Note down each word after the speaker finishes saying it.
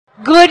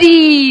Good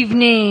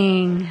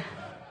evening.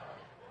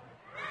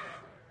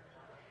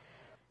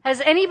 Has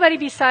anybody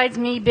besides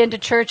me been to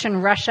church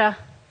in Russia?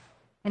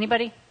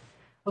 Anybody?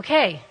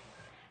 Okay.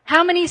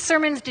 How many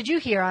sermons did you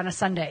hear on a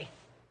Sunday?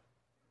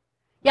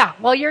 Yeah,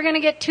 well, you're going to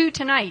get 2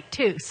 tonight,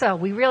 too. So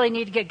we really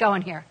need to get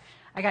going here.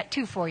 I got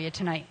 2 for you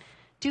tonight.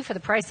 2 for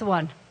the price of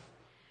 1.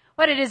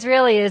 What it is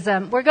really is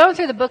we're going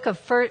through the book of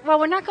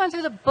we're not going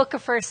through the book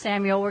of 1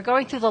 Samuel. We're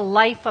going through the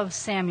life of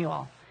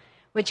Samuel,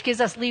 which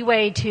gives us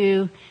leeway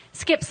to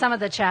skip some of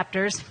the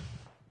chapters.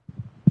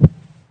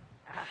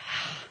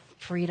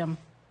 Freedom.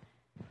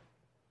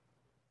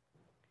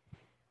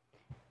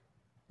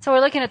 So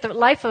we're looking at the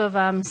life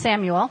of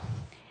Samuel,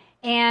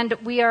 and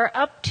we are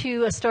up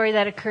to a story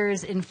that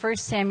occurs in 1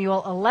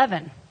 Samuel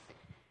 11.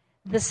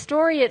 The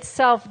story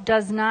itself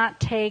does not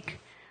take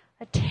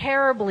a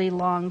terribly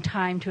long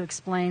time to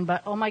explain,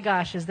 but oh my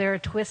gosh, is there a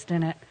twist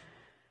in it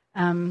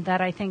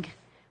that I think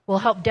will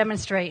help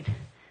demonstrate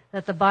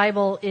that the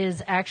Bible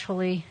is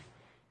actually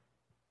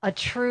a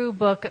true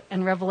book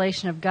and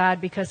revelation of God,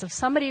 because if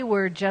somebody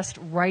were just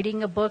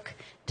writing a book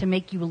to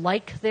make you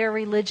like their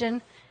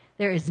religion,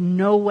 there is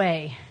no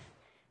way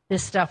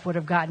this stuff would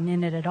have gotten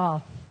in it at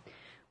all.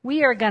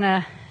 We are going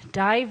to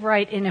dive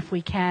right in if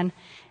we can,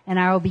 and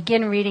I will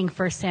begin reading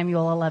 1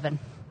 Samuel 11.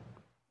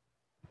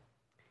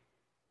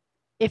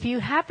 If you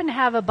happen to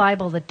have a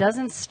Bible that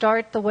doesn't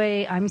start the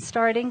way I'm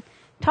starting,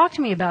 talk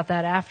to me about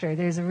that after.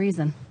 There's a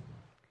reason.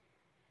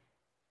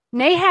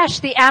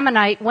 Nahash the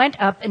Ammonite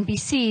went up and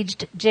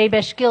besieged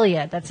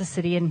Jabesh-Gilead, that's a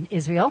city in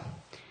Israel.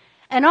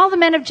 And all the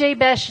men of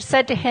Jabesh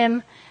said to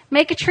him,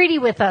 "Make a treaty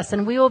with us,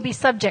 and we will be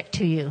subject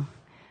to you."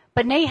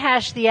 But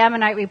Nahash the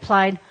Ammonite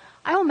replied,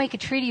 "I will make a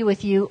treaty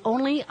with you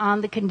only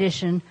on the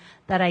condition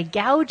that I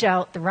gouge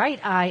out the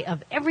right eye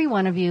of every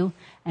one of you,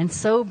 and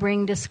so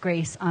bring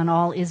disgrace on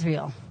all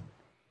Israel."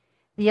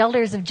 The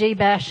elders of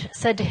Jabesh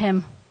said to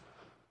him,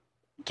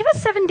 "Give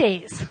us 7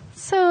 days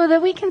so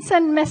that we can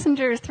send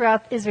messengers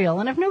throughout Israel.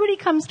 And if nobody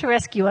comes to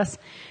rescue us,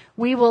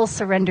 we will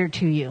surrender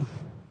to you."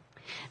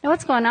 Now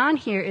what's going on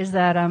here is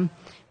that,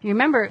 if you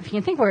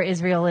can think where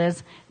Israel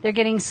is, they're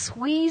getting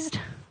squeezed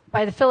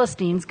by the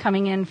Philistines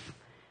coming in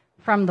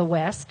from the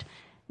west.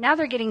 Now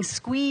they're getting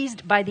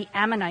squeezed by the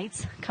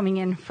Ammonites coming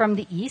in from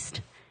the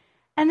east.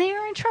 And they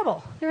are in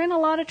trouble. They're in a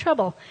lot of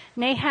trouble.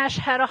 Nahash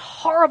had a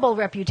horrible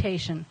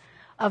reputation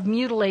of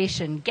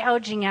mutilation,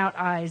 gouging out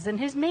eyes. And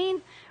his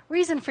main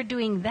reason for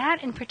doing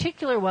that in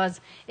particular was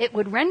it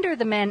would render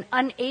the men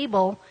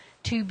unable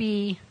to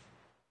be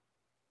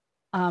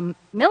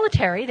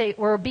military. They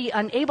would be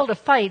unable to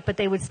fight, but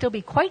they would still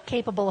be quite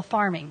capable of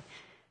farming.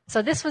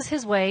 So this was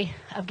his way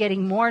of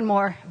getting more and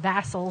more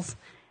vassals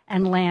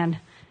and land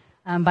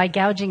by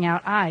gouging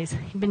out eyes.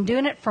 He'd been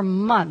doing it for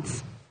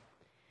months.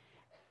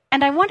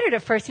 And I wondered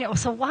at first,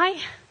 so why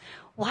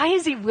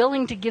is he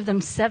willing to give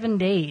them 7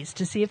 days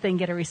to see if they can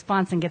get a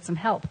response and get some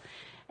help?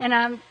 And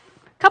a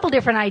couple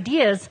different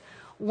ideas.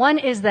 One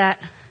is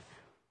that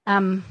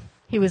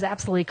he was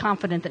absolutely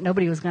confident that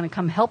nobody was going to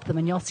come help them,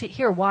 and you'll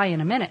hear why in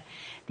a minute.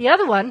 The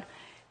other one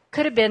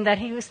could have been that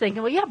he was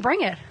thinking, well, yeah,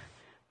 bring it.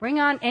 Bring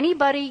on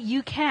anybody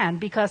you can,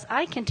 because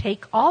I can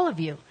take all of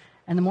you.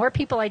 And the more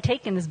people I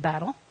take in this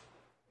battle,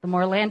 the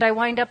more land I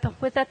wind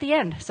up with at the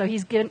end. So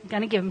he's going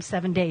to give them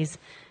 7 days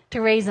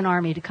to raise an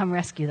army to come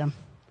rescue them.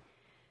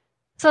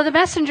 So the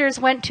messengers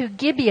went to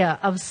Gibeah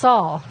of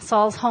Saul,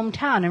 Saul's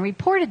hometown, and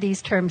reported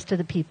these terms to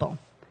the people.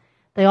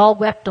 They all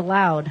wept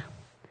aloud.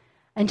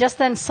 And just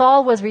then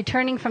Saul was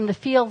returning from the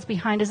fields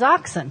behind his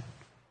oxen.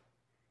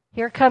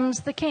 Here comes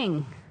the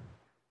king,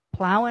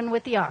 plowing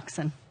with the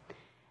oxen.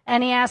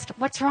 And he asked,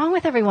 "What's wrong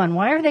with everyone?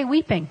 Why are they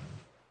weeping?"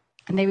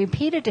 And they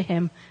repeated to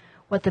him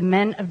what the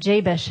men of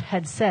Jabesh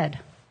had said.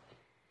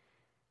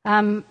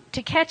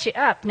 To catch you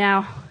up,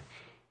 now,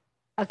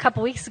 a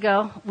couple weeks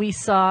ago, we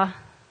saw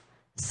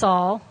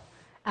Saul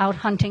out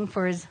hunting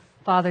for his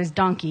father's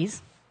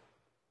donkeys.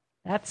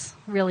 That's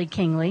really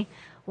kingly.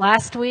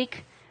 Last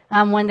week,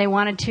 when they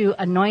wanted to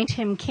anoint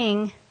him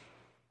king,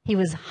 he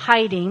was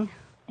hiding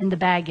in the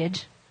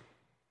baggage.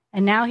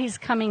 And now he's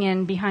coming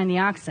in behind the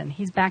oxen.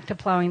 He's back to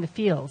plowing the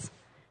fields.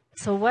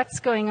 So what's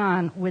going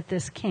on with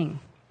this king?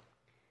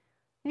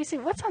 Let me see,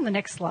 what's on the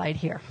next slide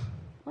here?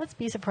 Let's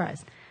be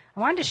surprised. I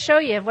wanted to show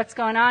you what's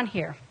going on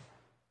here.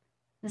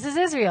 This is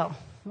Israel.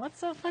 What's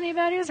so funny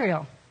about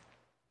Israel?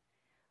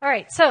 All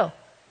right, so,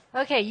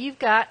 okay, you've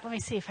got, let me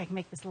see if I can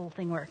make this little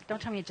thing work. Don't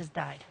tell me it just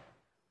died.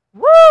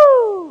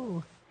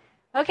 Woo!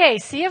 Okay,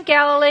 Sea of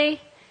Galilee,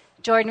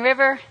 Jordan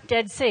River,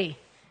 Dead Sea.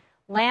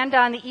 Land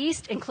on the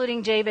east,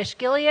 including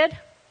Jabesh-Gilead.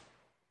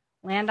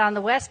 Land on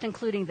the west,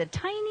 including the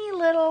tiny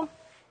little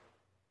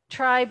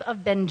tribe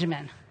of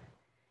Benjamin.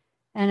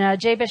 And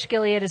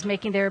Jabesh-Gilead is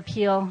making their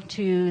appeal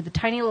to the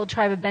tiny little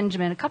tribe of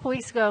Benjamin. A couple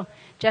weeks ago,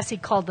 Jesse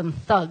called them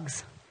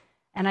thugs.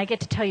 And I get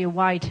to tell you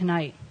why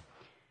tonight.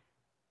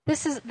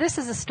 This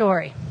is a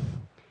story.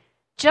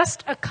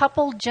 Just a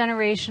couple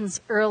generations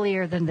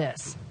earlier than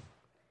this,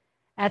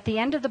 at the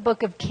end of the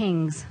book of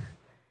Kings,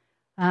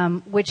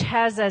 which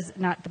has as,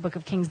 not the book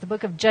of Kings, the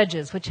book of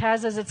Judges, which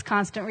has as its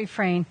constant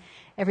refrain,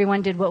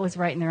 everyone did what was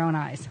right in their own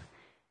eyes.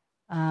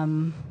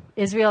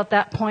 Israel at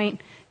that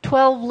point,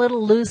 12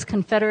 little loose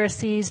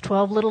confederacies,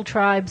 12 little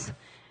tribes,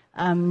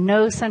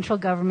 no central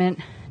government,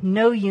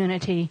 no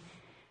unity,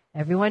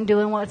 everyone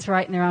doing what's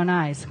right in their own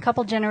eyes. A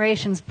couple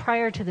generations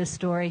prior to this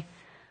story,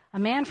 a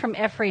man from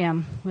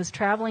Ephraim was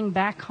traveling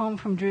back home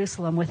from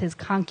Jerusalem with his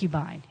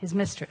concubine, his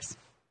mistress.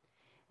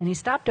 And he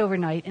stopped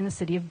overnight in the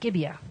city of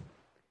Gibeah,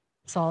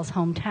 Saul's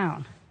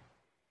hometown.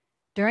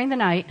 During the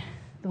night,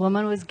 the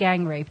woman was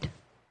gang raped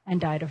and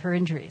died of her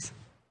injuries.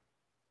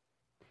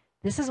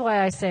 This is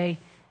why I say,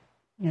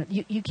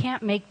 you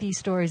can't make these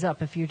stories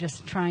up if you're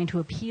just trying to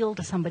appeal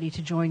to somebody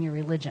to join your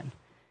religion.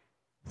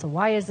 So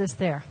why is this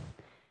there?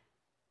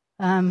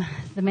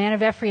 The man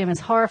of Ephraim is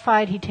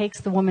horrified. He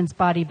takes the woman's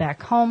body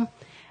back home,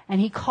 and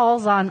he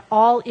calls on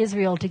all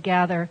Israel to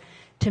gather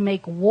to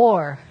make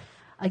war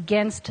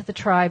against the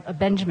tribe of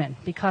Benjamin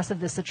because of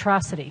this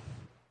atrocity.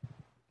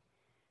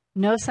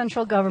 No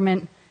central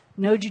government,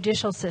 no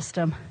judicial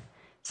system.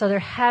 So they're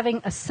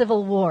having a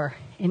civil war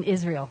in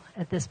Israel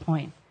at this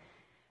point.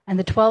 And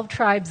the 12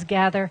 tribes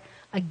gather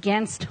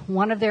against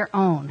one of their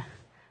own,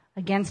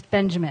 against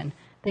Benjamin.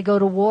 They go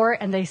to war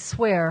and they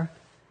swear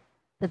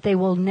that they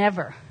will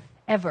never,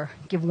 ever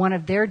give one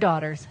of their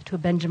daughters to a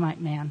Benjamite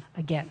man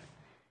again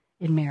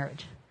in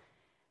marriage.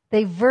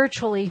 They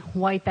virtually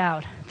wipe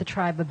out the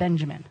tribe of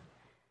Benjamin.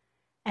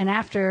 And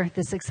after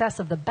the success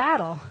of the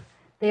battle,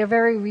 they are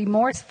very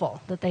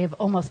remorseful that they have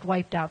almost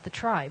wiped out the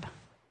tribe.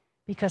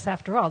 Because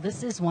after all,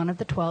 this is one of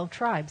the 12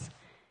 tribes.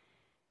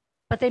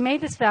 But they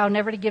made this vow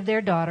never to give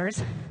their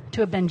daughters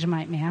to a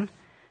Benjamite man.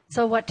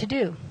 So what to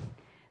do?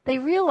 They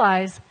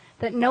realized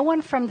that no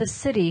one from the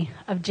city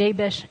of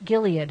Jabesh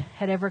Gilead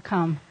had ever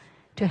come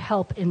to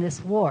help in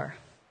this war.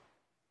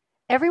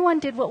 Everyone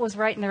did what was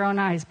right in their own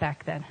eyes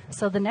back then.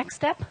 So the next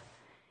step,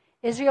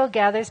 Israel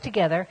gathers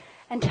together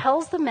and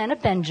tells the men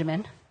of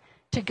Benjamin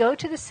to go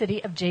to the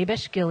city of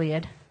Jabesh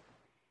Gilead,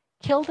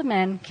 kill the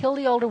men, kill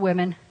the older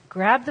women,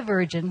 grab the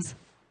virgins,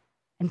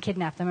 and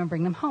kidnap them and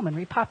bring them home and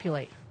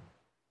repopulate.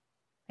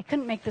 I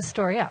couldn't make this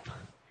story up.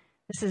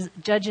 This is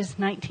Judges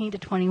 19 to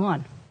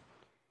 21.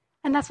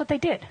 And that's what they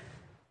did.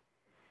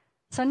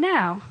 So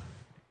now,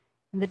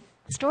 in the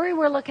story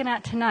we're looking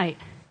at tonight,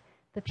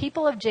 the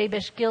people of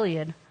Jabesh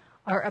Gilead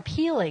are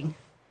appealing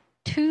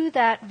to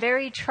that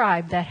very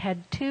tribe that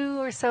had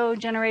 2 or so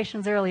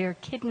generations earlier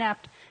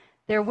kidnapped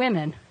their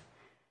women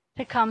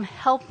to come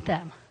help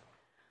them.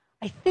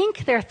 I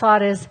think their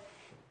thought is,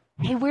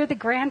 hey, we're the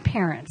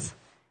grandparents,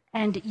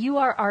 and you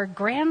are our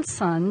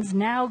grandsons,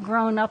 now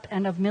grown up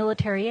and of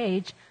military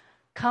age.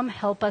 Come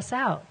help us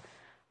out.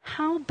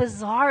 How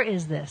bizarre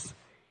is this?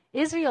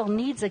 Israel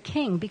needs a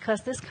king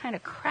because this kind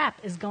of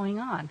crap is going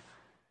on.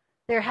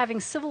 They're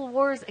having civil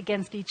wars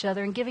against each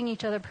other and giving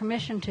each other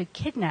permission to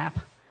kidnap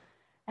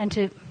and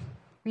to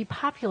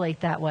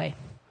repopulate that way.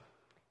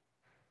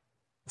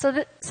 So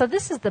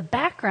this is the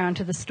background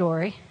to the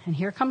story, and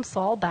here comes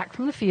Saul back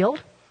from the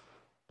field,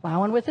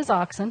 plowing with his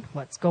oxen.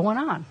 What's going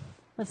on?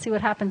 Let's see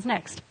what happens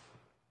next.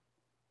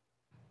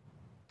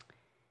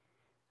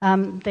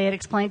 They had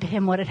explained to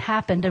him what had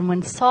happened, and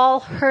when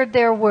Saul heard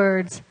their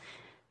words,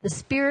 the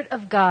Spirit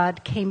of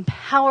God came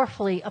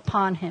powerfully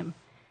upon him,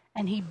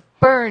 and he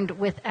burned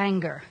with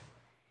anger.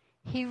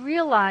 He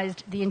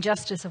realized the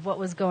injustice of what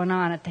was going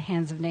on at the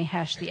hands of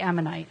Nahash the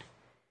Ammonite.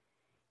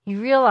 He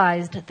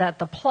realized that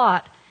the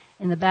plot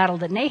in the battle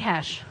that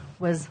Nahash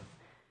was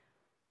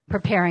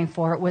preparing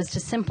for was to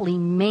simply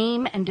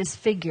maim and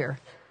disfigure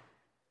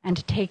and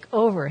to take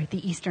over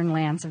the eastern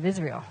lands of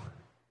Israel.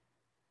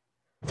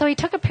 So he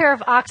took a pair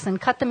of oxen,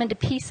 cut them into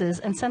pieces,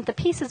 and sent the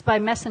pieces by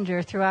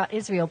messenger throughout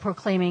Israel,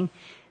 proclaiming,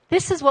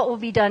 "This is what will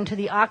be done to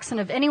the oxen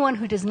of anyone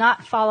who does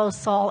not follow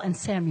Saul and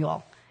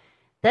Samuel."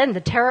 Then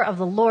the terror of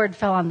the Lord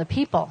fell on the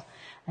people,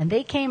 and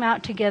they came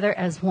out together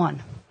as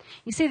one.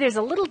 You see, there's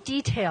a little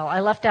detail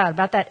I left out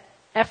about that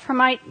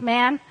Ephraimite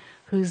man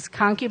whose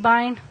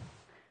concubine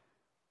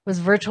was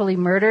virtually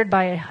murdered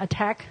by an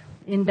attack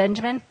in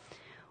Benjamin.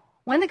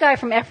 When the guy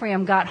from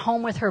Ephraim got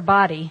home with her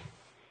body,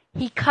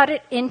 he cut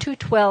it into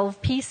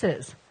 12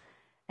 pieces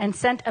and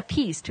sent a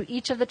piece to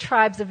each of the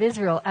tribes of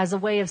Israel as a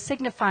way of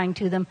signifying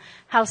to them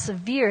how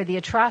severe the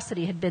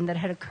atrocity had been that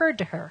had occurred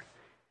to her,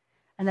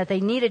 and that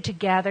they needed to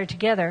gather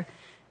together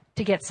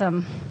to get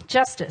some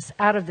justice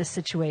out of this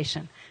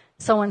situation.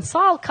 So when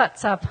Saul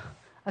cuts up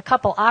a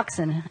couple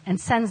oxen and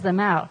sends them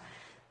out,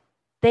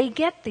 they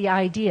get the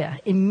idea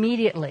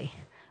immediately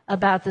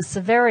about the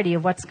severity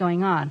of what's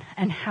going on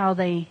and how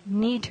they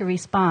need to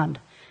respond.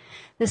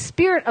 The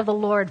Spirit of the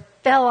Lord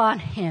fell on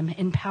him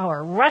in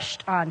power,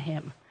 rushed on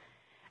him.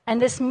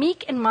 And this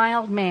meek and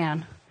mild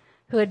man,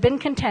 who had been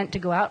content to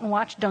go out and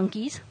watch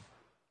donkeys,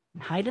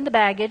 and hide in the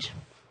baggage,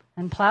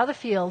 and plow the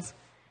fields,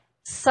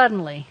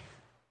 suddenly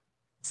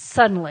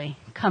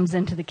comes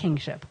into the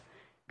kingship,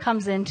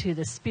 comes into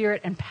the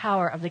spirit and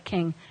power of the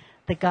king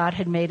that God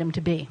had made him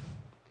to be.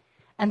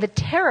 And the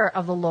terror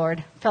of the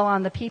Lord fell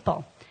on the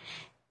people.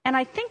 And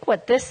I think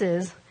what this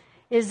is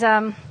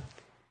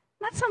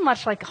not so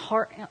much like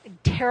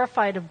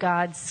terrified of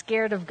God,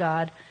 scared of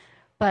God,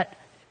 but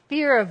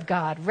fear of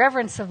God,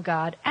 reverence of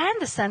God, and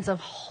the sense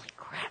of, holy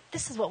crap, crap,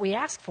 this is what we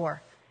asked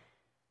for.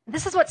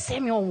 This is what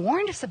Samuel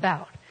warned us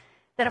about,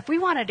 that if we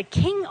wanted a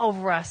king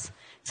over us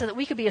so that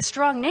we could be a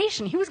strong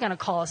nation, he was going to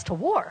call us to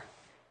war.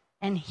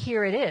 And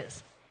here it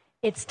is.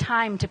 It's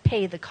time to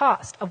pay the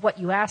cost of what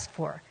you asked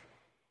for.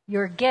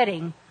 You're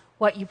getting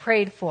what you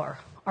prayed for.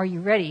 Are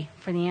you ready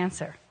for the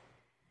answer?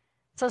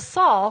 So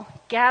Saul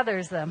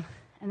gathers them,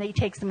 and he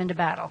takes them into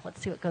battle.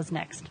 Let's see what goes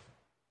next.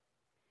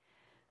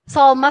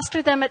 Saul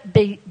mustered them at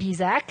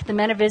Bezek. The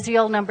men of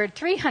Israel numbered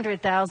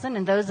 300,000,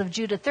 and those of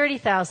Judah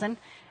 30,000.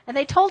 And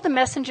they told the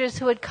messengers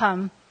who had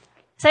come,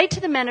 "Say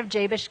to the men of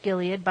Jabesh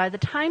Gilead, by the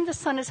time the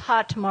sun is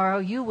hot tomorrow,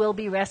 you will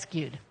be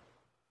rescued."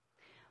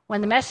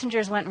 When the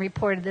messengers went and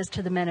reported this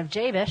to the men of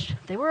Jabesh,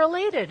 they were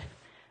elated.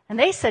 And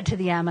they said to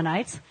the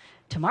Ammonites,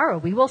 "Tomorrow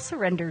we will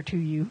surrender to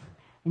you,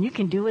 and you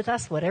can do with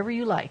us whatever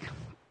you like."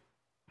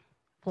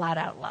 Flat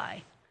out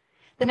lie.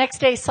 The next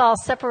day Saul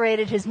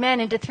separated his men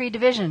into 3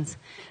 divisions.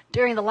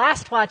 During the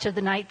last watch of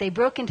the night, they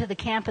broke into the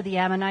camp of the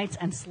Ammonites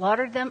and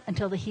slaughtered them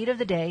until the heat of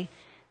the day.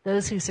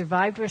 Those who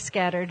survived were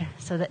scattered,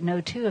 so that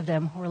no 2 of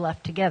them were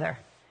left together.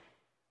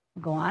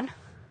 Go on.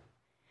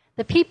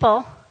 The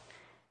people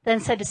then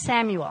said to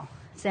Samuel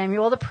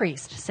the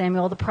priest,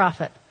 Samuel the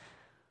prophet,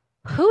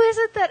 "Who is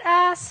it that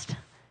asked,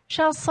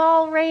 'Shall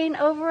Saul reign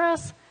over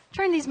us?'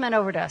 Turn these men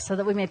over to us so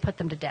that we may put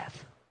them to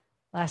death."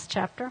 Last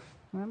chapter,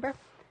 remember?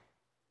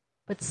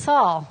 But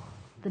Saul,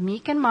 the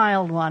meek and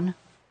mild one,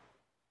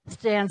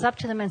 stands up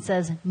to them and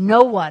says,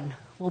 "No one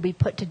will be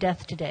put to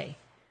death today,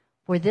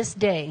 for this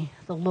day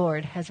the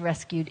Lord has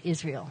rescued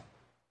Israel."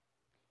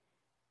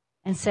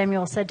 And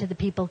Samuel said to the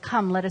people,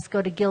 "Come, let us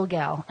go to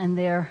Gilgal, and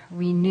there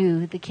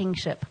renew the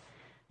kingship."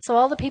 So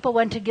all the people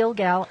went to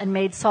Gilgal and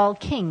made Saul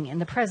king in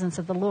the presence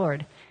of the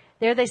Lord.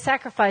 There they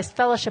sacrificed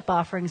fellowship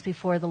offerings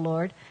before the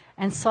Lord,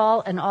 and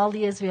Saul and all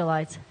the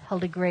Israelites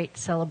held a great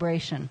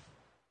celebration.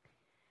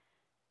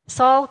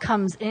 Saul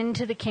comes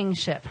into the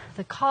kingship.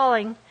 The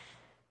calling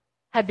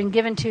had been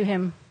given to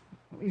him,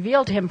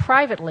 revealed to him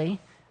privately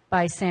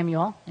by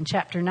Samuel in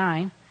chapter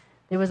 9.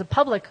 There was a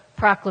public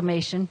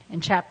proclamation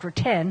in chapter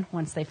 10,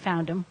 once they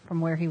found him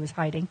from where he was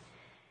hiding.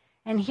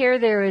 And here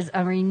there is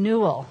a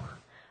renewal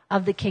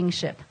of the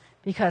kingship,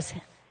 because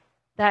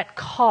that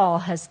call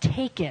has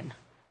taken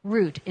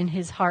root in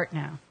his heart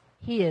now.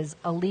 He is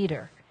a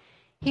leader.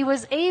 He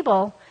was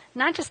able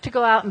not just to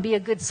go out and be a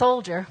good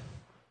soldier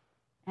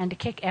and to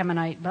kick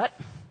Ammonite butt,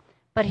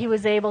 but he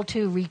was able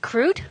to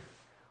recruit,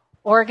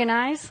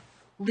 organize,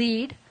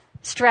 lead,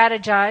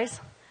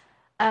 strategize.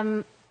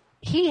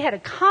 He had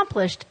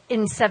accomplished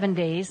in 7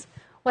 days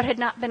what had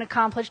not been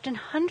accomplished in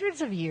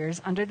hundreds of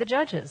years under the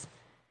judges.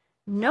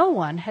 No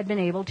one had been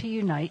able to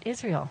unite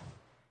Israel.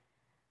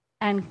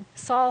 And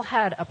Saul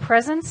had a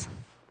presence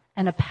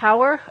and a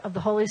power of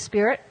the Holy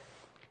Spirit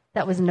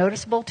that was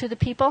noticeable to the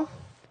people.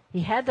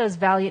 He had those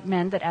valiant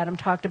men that Adam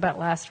talked about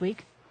last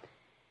week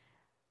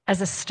as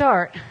a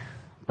start,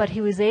 but he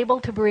was able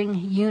to bring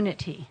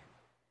unity,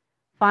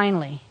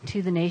 finally,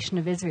 to the nation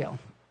of Israel.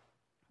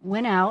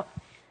 Went out,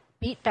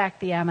 beat back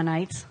the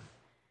Ammonites,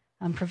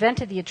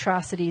 prevented the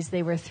atrocities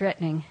they were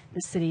threatening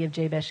the city of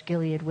Jabesh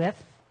Gilead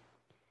with.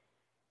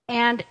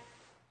 And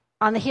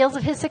on the heels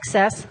of his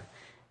success,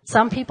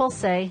 some people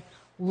say,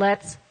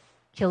 let's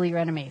kill your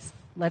enemies.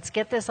 Let's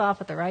get this off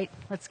at the right.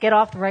 Let's get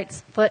off the right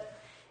foot.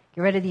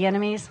 Get rid of the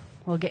enemies.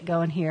 We'll get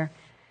going here.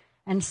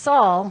 And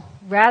Saul,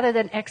 rather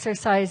than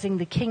exercising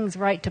the king's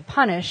right to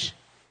punish,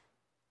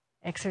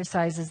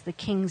 exercises the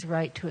king's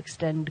right to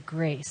extend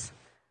grace,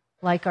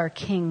 like our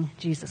King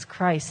Jesus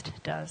Christ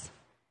does.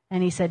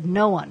 And he said,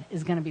 no one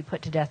is going to be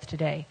put to death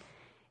today.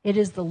 It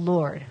is the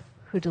Lord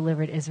who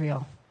delivered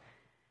Israel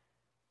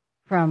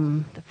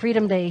from the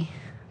freedom they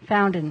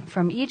found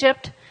from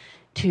Egypt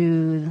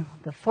to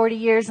the 40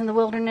 years in the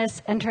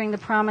wilderness, entering the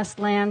promised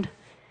land,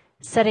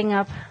 setting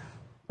up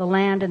the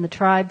land and the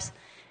tribes.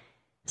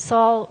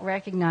 Saul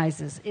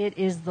recognizes it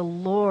is the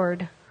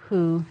Lord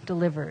who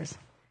delivers,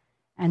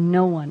 and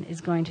no one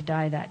is going to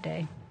die that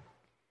day.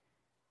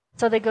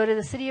 So they go to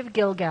the city of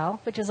Gilgal,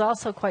 which is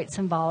also quite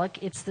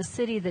symbolic. It's the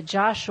city that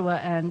Joshua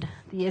and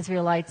the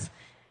Israelites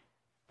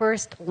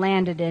first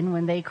landed in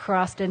when they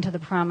crossed into the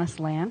promised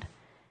land.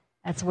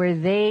 That's where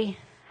they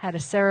had a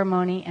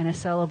ceremony and a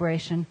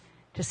celebration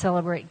to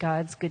celebrate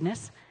God's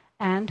goodness.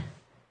 And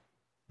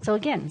so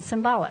again,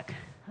 symbolic.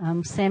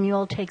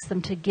 Samuel takes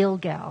them to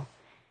Gilgal.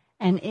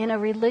 And in a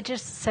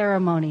religious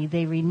ceremony,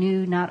 they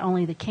renew not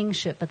only the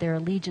kingship, but their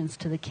allegiance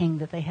to the king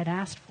that they had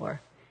asked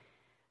for.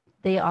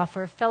 They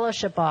offer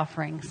fellowship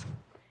offerings,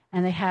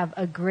 and they have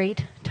a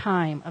great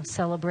time of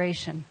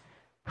celebration,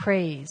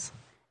 praise,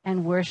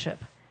 and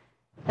worship,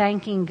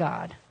 thanking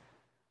God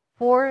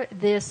for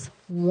this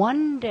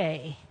one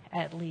day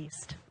at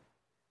least.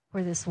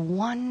 For this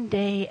one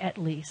day at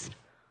least,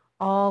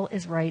 all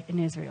is right in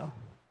Israel.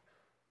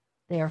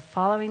 They are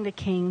following the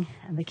king,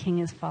 and the king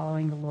is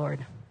following the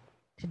Lord.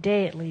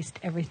 Today, at least,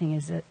 everything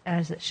is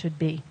as it should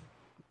be.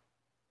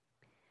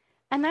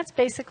 And that's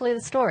basically the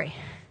story.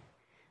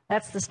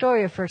 That's the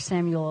story of 1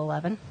 Samuel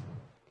 11.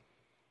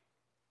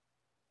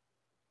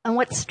 And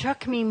what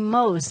struck me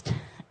most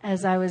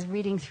as I was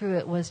reading through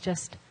it was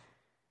just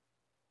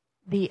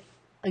the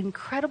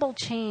incredible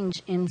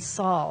change in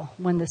Saul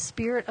when the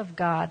Spirit of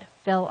God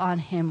fell on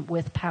him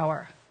with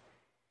power.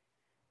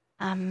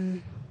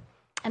 And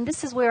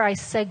this is where I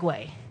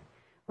segue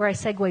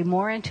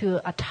more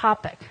into a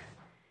topic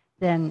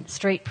than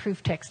straight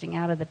proof texting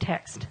out of the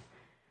text.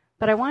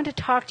 But I want to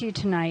talk to you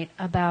tonight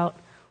about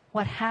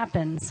what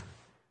happens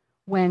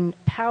when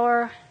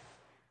power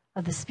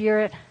of the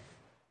Spirit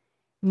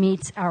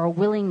meets our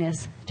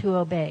willingness to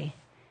obey.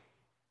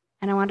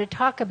 And I want to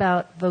talk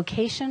about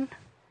vocation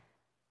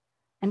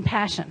and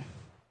passion.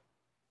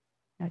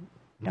 Now,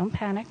 don't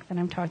panic that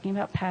I'm talking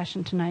about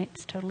passion tonight.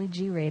 It's totally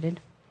G-rated.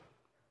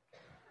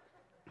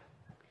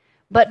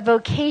 But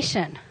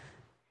vocation.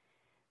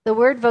 The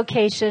word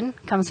vocation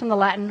comes from the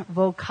Latin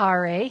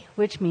vocare,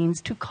 which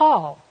means to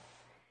call.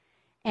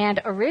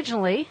 And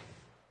originally,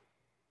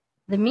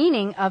 the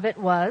meaning of it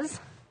was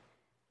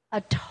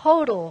a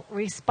total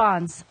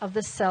response of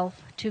the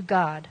self to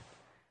God.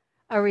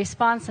 A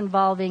response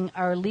involving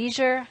our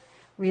leisure,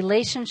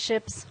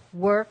 relationships,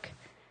 work,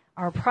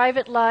 our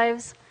private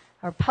lives,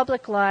 our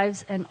public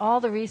lives, and all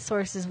the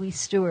resources we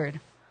steward.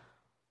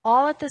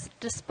 All at the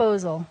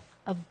disposal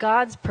of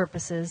God's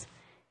purposes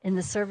in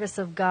the service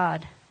of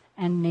God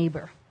and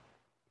neighbor.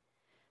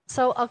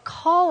 So a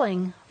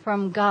calling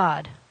from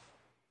God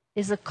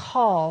is a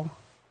call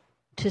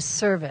to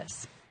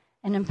service,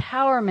 an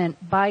empowerment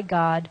by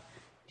God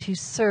to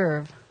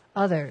serve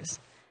others.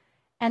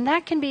 And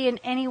that can be in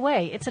any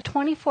way. It's a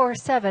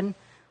 24/7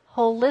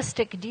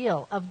 holistic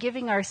deal of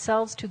giving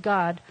ourselves to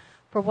God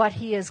for what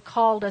He has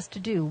called us to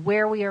do,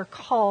 where we are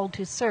called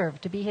to serve,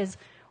 to be His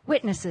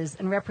witnesses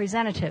and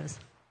representatives.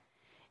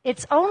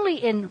 It's only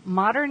in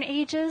modern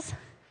ages,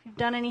 if you've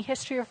done any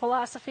history or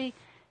philosophy,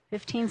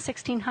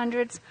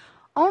 1600s,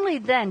 only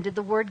then did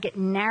the word get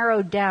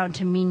narrowed down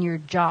to mean your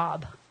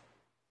job.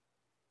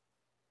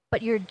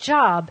 But your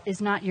job is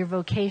not your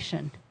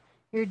vocation.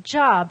 Your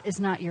job is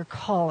not your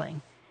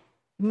calling.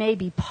 It may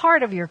be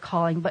part of your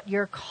calling, but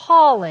your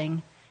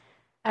calling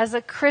as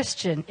a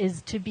Christian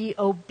is to be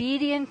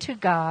obedient to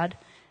God,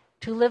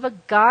 to live a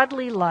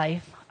godly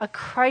life, a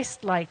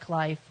Christ-like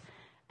life,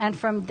 and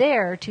from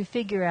there to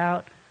figure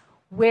out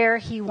where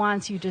He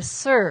wants you to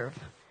serve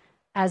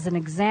as an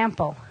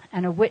example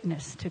and a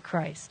witness to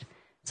Christ.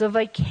 So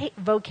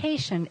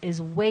vocation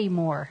is way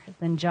more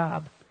than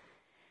job.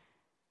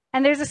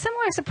 And there's a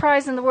similar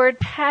surprise in the word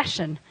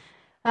passion.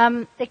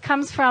 It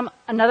comes from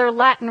another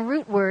Latin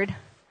root word,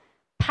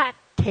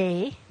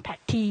 pati,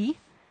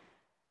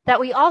 that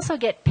we also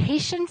get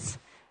patience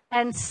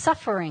and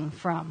suffering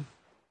from.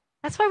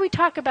 That's why we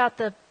talk about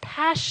the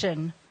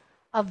passion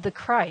of the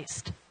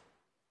Christ.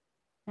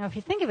 Now, if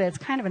you think of it, it's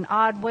kind of an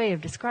odd way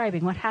of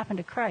describing what happened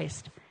to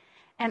Christ.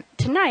 And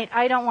tonight,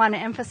 I don't want to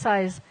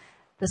emphasize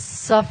the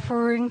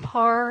suffering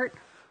part,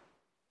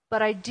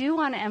 but I do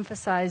want to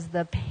emphasize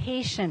the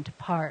patient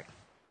part.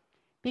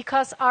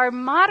 Because our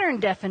modern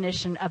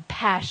definition of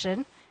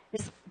passion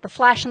is the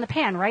flash in the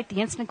pan, right?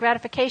 The instant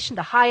gratification,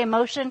 the high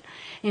emotion,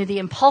 the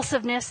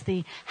impulsiveness,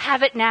 the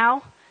have it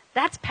now.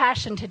 That's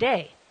passion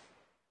today.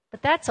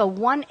 But that's a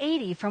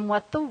 180 from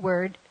what the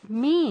word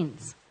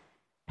means.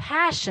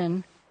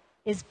 Passion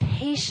is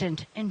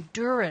patient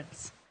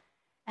endurance.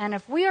 And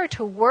if we are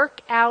to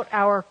work out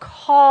our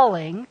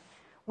calling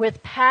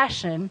with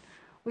passion,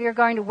 we are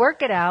going to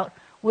work it out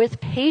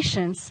with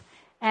patience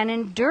and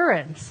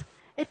endurance.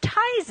 It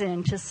ties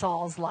into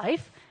Saul's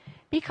life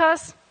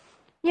because,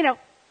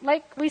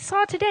 like we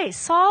saw today,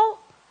 Saul,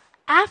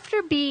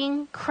 after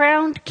being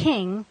crowned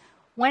king,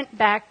 went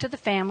back to the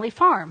family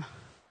farm.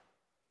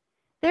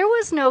 There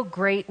was no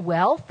great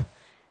wealth.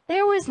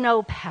 There was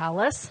no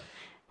palace.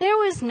 There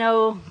was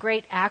no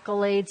great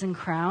accolades and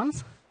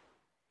crowns.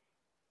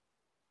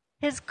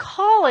 His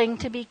calling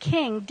to be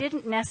king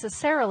didn't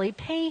necessarily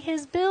pay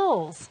his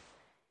bills.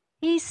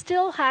 He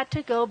still had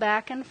to go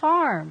back and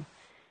farm.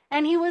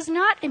 And he was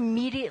not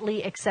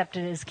immediately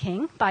accepted as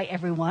king by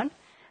everyone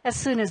as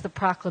soon as the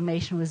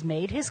proclamation was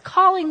made. His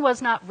calling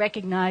was not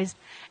recognized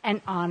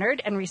and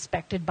honored and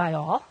respected by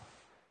all.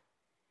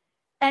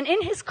 And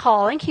in his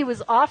calling, he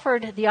was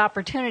offered the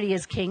opportunity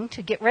as king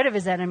to get rid of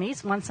his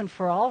enemies once and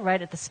for all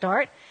right at the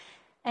start.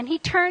 And he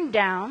turned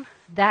down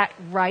that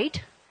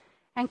right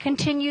and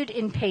continued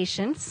in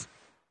patience,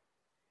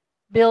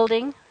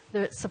 building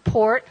the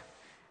support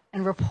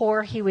and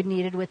rapport he would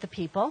needed with the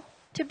people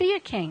to be a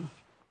king.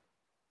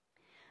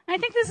 And I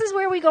think this is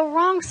where we go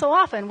wrong so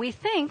often. We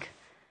think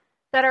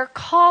that our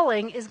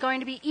calling is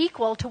going to be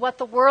equal to what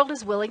the world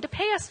is willing to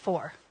pay us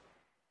for.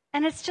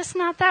 And it's just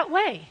not that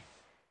way.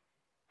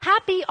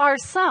 Happy are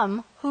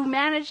some who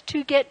manage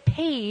to get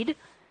paid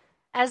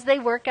as they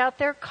work out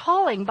their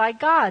calling by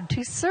God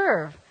to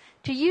serve,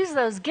 to use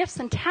those gifts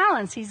and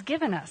talents He's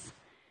given us.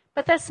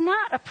 But that's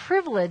not a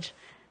privilege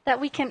that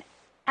we can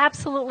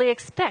absolutely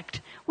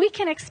expect. We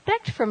can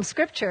expect from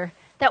Scripture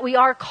that we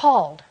are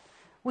called,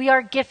 we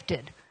are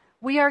gifted,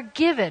 we are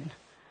given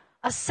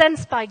a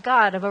sense by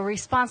God of a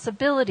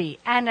responsibility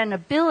and an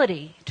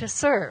ability to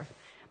serve.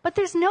 But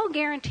there's no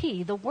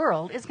guarantee the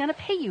world is going to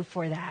pay you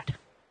for that.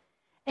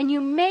 And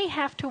you may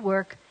have to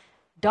work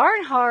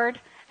darn hard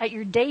at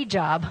your day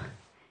job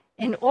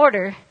in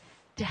order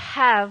to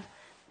have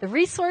the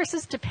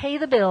resources to pay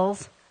the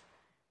bills,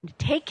 to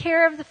take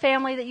care of the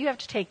family that you have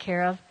to take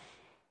care of,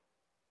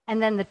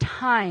 and then the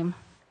time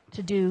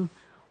to do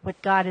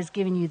what God has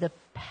given you the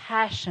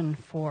passion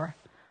for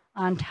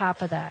on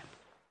top of that.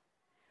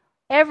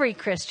 Every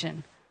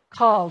Christian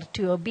called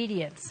to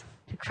obedience,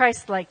 to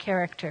Christ-like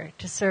character,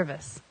 to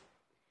service.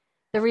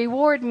 The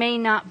reward may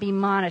not be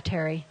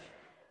monetary.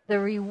 The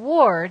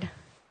reward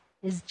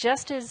is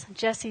just as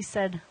Jesse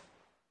said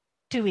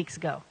 2 weeks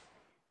ago,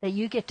 that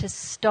you get to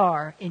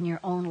star in your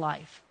own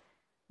life.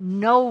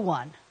 No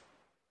one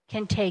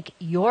can take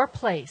your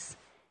place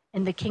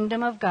in the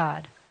kingdom of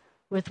God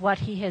with what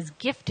he has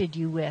gifted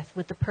you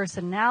with the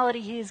personality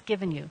he has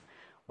given you,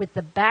 with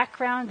the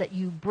background that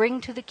you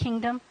bring to the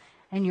kingdom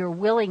and your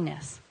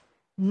willingness.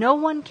 No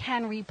one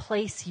can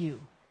replace you.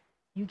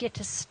 You get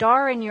to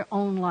star in your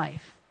own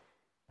life.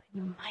 But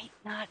you might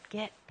not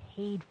get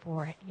paid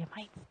for it. You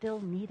might still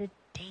need a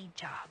day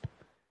job.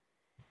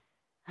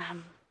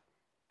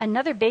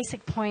 Another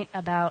basic point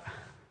about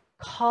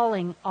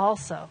calling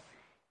also,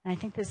 and I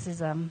think this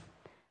is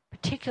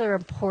particular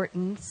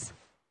importance,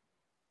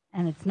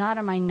 and it's not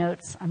in my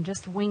notes. I'm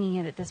just winging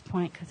it at this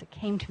point because it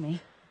came to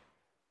me.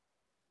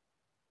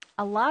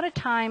 A lot of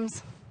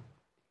times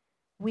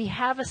we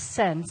have a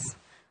sense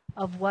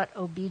of what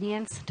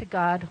obedience to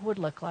God would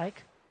look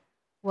like,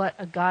 what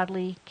a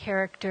godly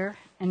character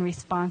and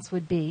response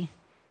would be,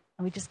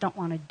 and we just don't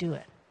want to do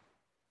it.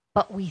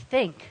 But we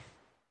think,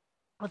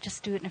 I'll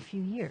just do it in a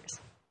few years.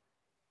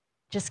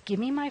 Just give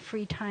me my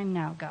free time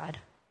now, God.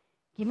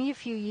 Give me a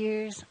few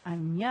years.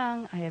 I'm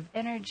young. I have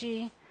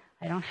energy.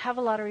 I don't have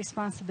a lot of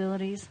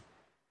responsibilities.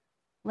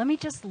 Let me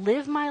just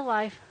live my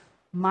life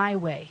my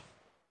way.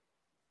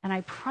 And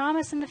I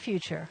promise in the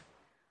future,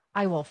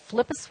 I will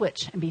flip a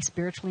switch and be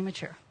spiritually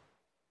mature.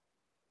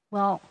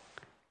 Well,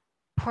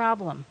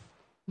 problem.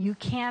 You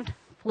can't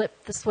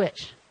flip the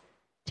switch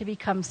to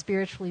become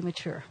spiritually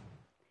mature.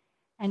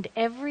 And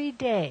every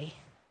day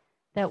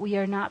that we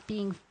are not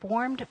being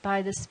formed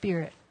by the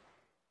Spirit,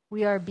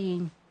 we are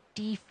being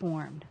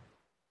deformed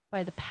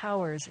by the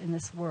powers in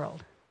this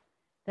world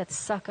that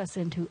suck us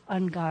into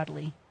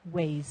ungodly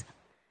ways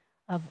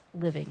of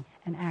living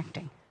and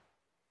acting.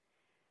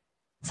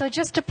 So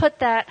just to put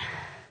that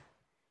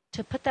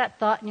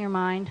thought in your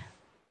mind,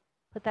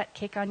 put that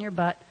kick on your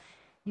butt,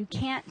 you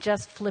can't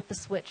just flip a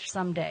switch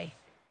someday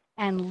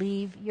and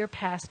leave your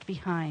past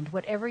behind.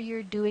 Whatever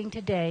you're doing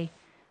today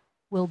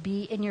will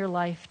be in your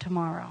life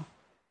tomorrow.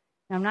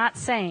 Now, I'm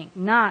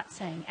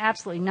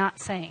absolutely not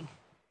saying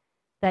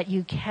that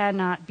you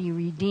cannot be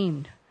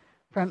redeemed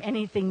from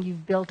anything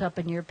you've built up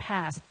in your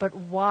past. But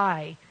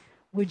why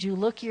would you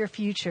look your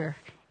future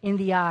in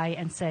the eye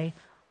and say,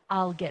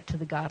 I'll get to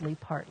the godly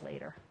part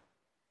later?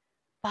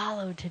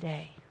 Follow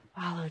today.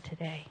 Follow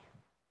today.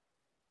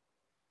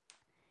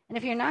 And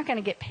if you're not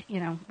going to get,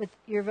 with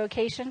your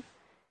vocation,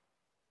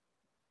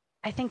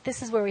 I think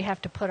this is where we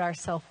have to put our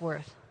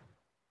self-worth,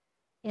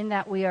 in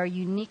that we are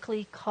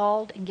uniquely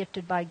called and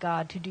gifted by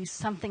God to do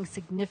something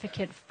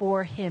significant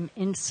for Him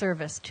in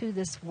service to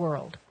this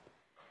world.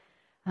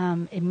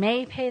 It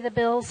may pay the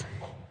bills.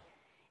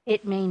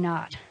 It may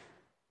not.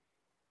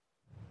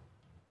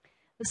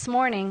 This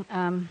morning,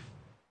 there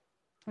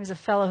was a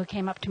fellow who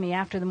came up to me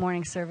after the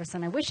morning service,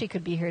 and I wish he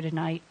could be here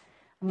tonight.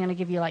 I'm going to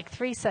give you like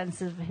 3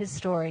 sentences of his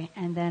story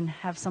and then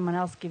have someone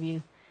else give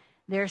you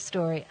their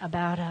story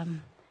about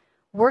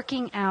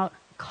working out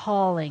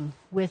calling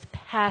with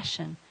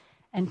passion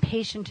and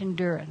patient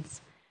endurance.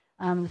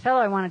 The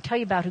fellow I want to tell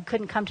you about who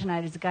couldn't come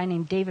tonight is a guy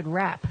named David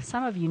Rapp.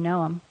 Some of you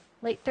know him.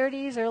 Late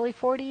 30s, early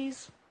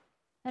 40s.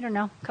 I don't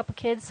know, a couple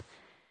kids.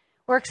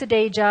 Works a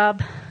day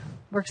job,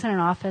 works in an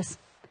office.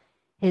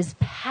 His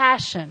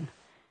passion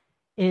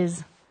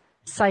is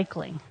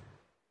cycling.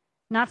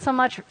 Not so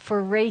much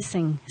for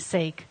racing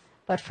sake,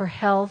 but for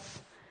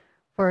health,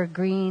 for a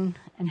green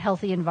and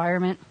healthy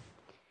environment.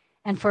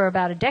 And for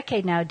about a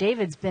decade now,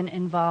 David's been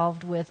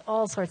involved with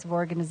all sorts of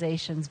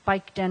organizations.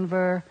 Bike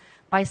Denver,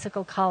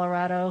 Bicycle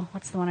Colorado,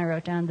 what's the one I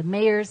wrote down? The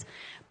Mayor's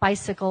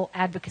Bicycle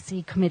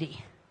Advocacy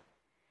Committee.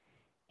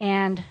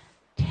 And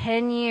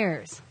 10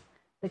 years,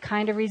 the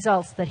kind of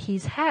results that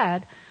he's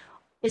had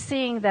is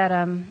seeing that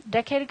a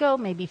decade ago,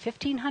 maybe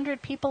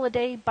 1,500 people a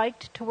day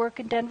biked to work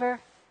in Denver,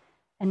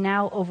 and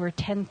now over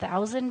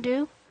 10,000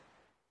 do.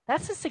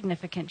 That's a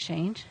significant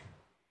change.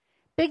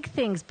 Big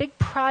things, big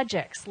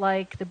projects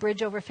like the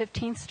bridge over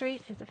 15th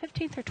Street. Is it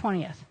 15th or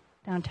 20th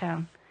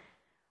downtown?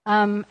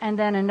 And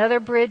then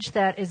another bridge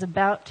that is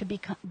about to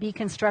be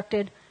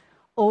constructed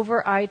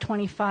over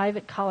I-25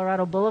 at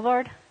Colorado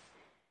Boulevard.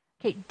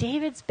 Okay,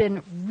 David's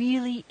been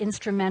really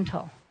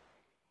instrumental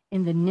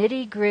in the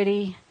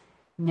nitty-gritty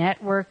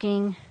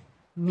networking,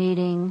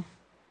 meeting,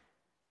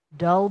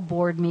 dull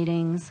board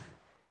meetings,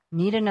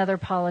 meet another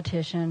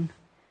politician,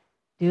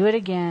 do it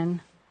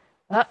again,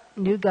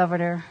 new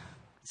governor,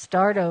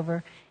 start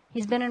over.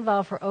 He's been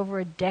involved for over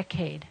a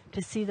decade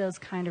to see those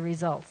kind of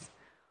results.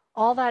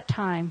 All that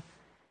time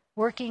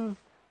working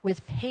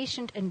with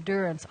patient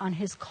endurance on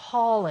his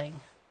calling,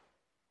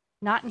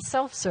 not in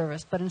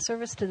self-service, but in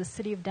service to the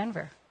city of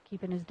Denver,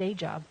 keeping his day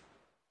job.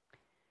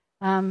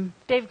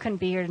 Dave couldn't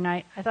be here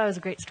tonight. I thought it was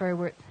a great story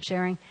worth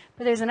sharing.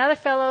 But there's another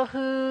fellow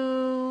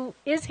who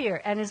is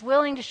here and is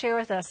willing to share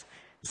with us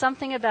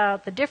something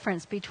about the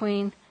difference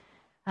between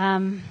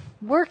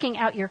working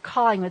out your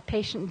calling with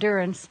patient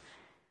endurance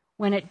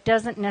when it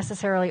doesn't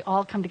necessarily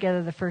all come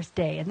together the first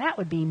day. And that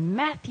would be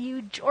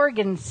Matthew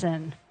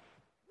Jorgensen.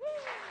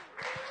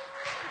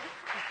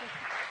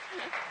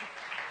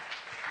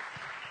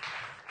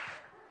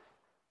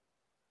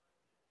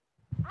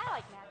 I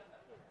like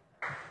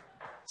Matthew.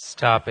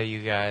 Stop it,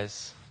 you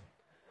guys.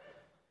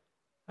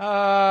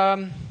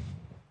 Good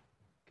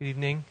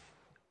evening.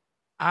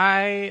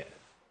 Fran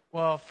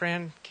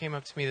came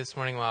up to me this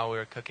morning while we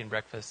were cooking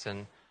breakfast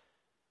and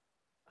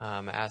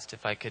asked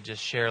if I could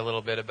just share a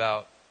little bit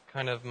about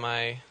kind of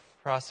my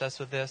process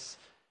with this.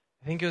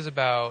 I think it was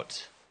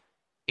about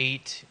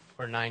 8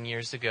 or 9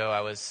 years ago. I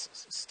was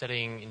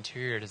studying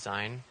interior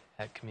design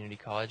at community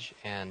college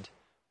and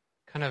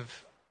kind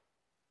of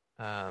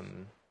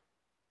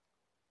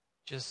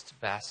just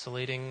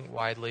vacillating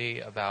widely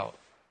about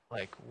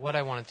like what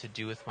I wanted to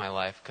do with my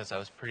life, because I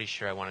was pretty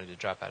sure I wanted to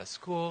drop out of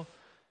school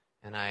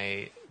and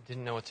I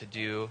didn't know what to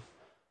do.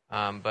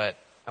 But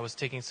I was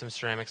taking some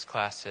ceramics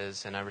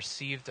classes and I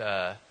received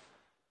a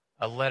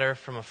letter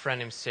from a friend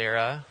named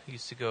Sarah who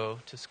used to go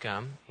to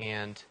SCUM,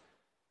 and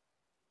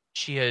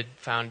she had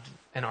found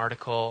an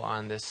article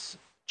on this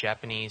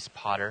Japanese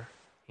potter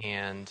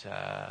and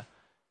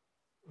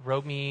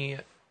wrote me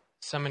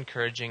some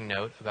encouraging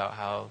note about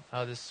how,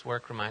 oh, this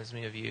work reminds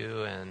me of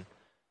you, and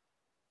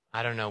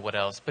I don't know what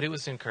else, but it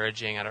was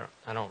encouraging. I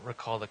don't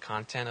recall the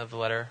content of the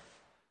letter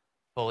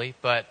fully,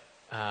 but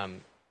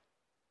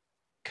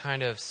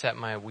kind of set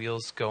my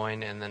wheels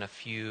going. And then I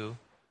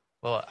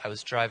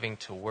was driving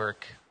to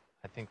work,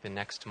 I think the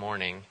next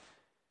morning,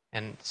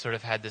 and sort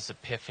of had this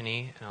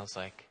epiphany, and I was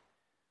like,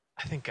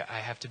 I think I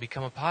have to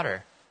become a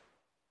potter.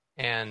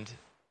 And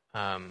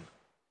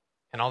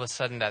all of a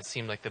sudden that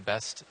seemed like the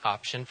best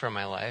option for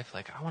my life.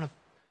 Like, I want to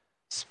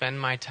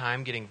spend my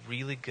time getting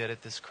really good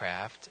at this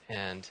craft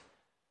and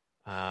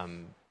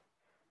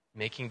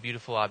making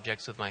beautiful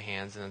objects with my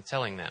hands and then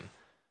selling them,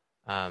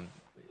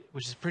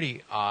 which is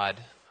pretty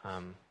odd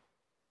kind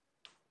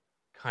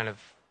of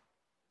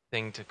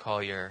thing to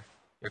call your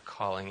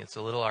calling. It's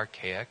a little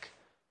archaic,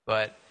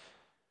 but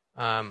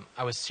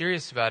I was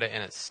serious about it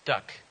and it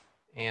stuck.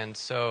 And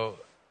so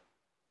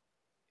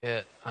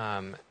it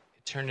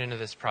turned into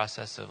this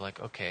process of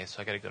like, okay,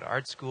 so I got to go to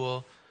art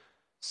school.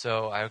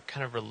 So I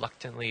kind of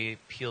reluctantly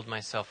peeled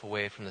myself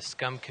away from the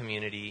SCUM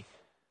community.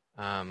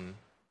 Then,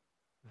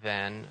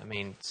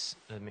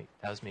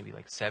 that was maybe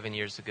like 7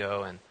 years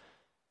ago, and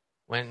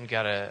went and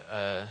got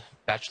a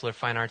Bachelor of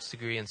Fine Arts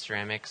degree in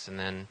ceramics, and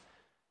then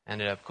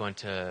ended up going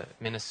to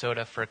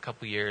Minnesota for a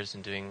couple years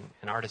and doing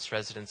an artist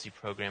residency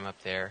program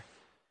up there.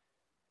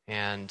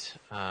 And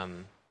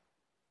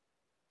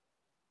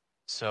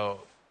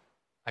so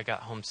I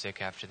got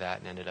homesick after that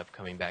and ended up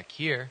coming back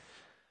here.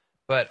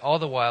 But all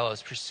the while I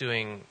was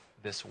pursuing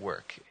this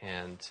work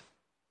and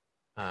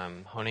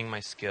honing my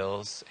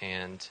skills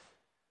and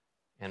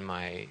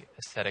my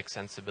aesthetic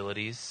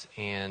sensibilities,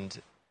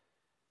 and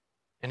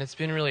it's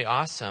been really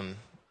awesome.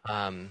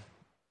 It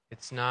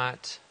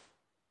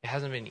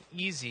hasn't been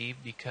easy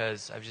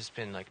because I've just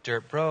been like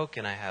dirt broke,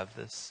 and I have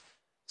this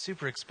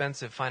super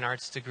expensive fine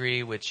arts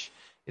degree, which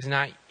is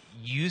not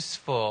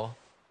useful.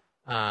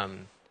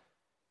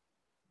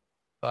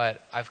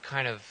 But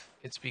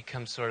it's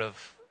become sort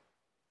of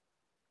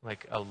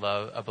like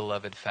a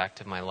beloved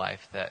fact of my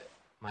life that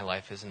my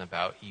life isn't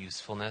about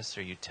usefulness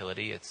or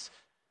utility.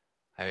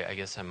 I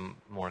guess I'm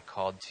more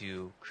called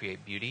to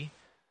create beauty.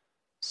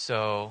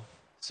 So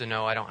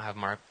no, I don't have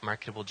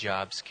marketable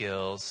job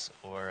skills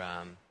or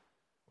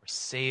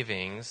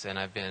savings, and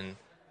I've been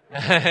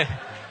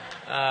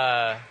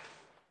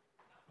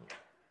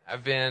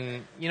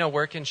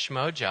working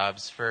schmo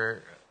jobs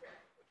for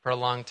a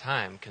long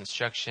time,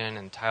 construction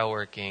and tile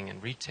working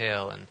and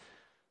retail and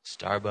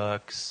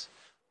Starbucks.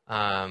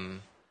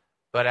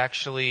 But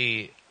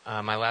actually,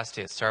 my last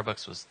day at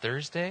Starbucks was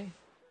Thursday.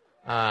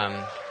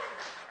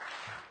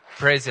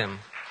 Praise him.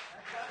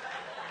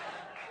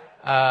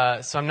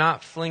 So I'm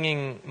not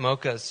flinging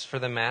mochas for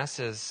the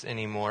masses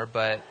anymore,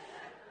 but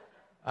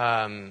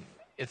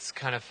it's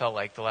kind of felt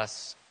like the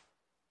last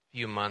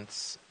few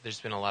months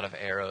there's been a lot of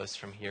arrows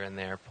from here and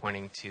there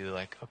pointing to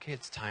like, okay,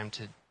 it's time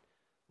to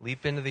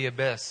leap into the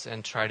abyss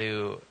and try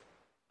to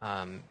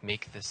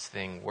make this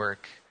thing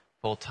work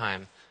full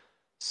time.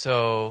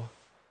 So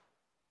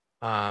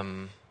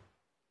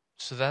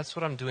that's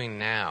what I'm doing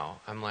now.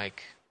 I'm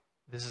like,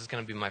 this is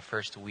going to be my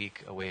first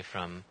week away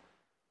from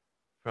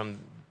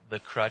the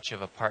crutch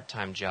of a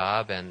part-time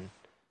job, and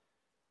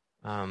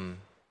I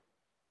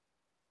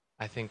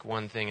think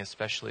one thing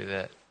especially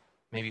that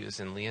maybe it was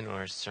in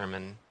Leonor's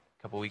sermon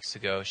a couple weeks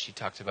ago, she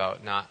talked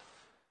about not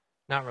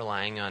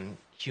relying on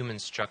human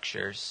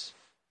structures,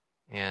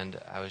 and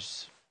I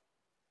was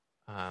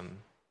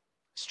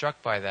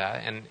struck by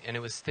that, and it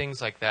was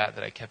things like that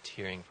I kept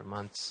hearing for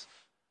months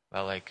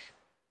about, like,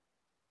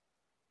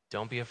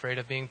 don't be afraid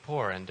of being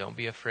poor, and don't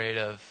be afraid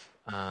of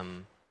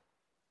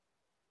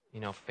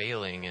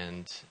failing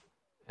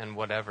and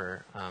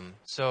whatever.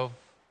 So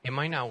it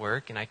might not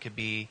work, and I could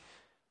be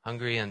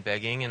hungry and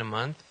begging in a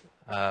month,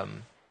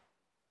 and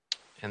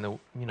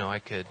I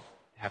could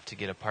have to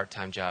get a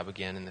part-time job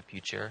again in the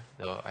future,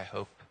 though I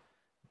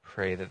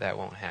pray that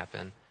won't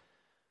happen.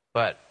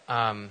 But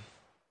I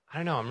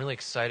don't know, I'm really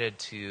excited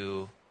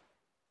to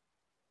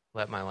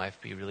let my life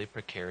be really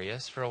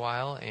precarious for a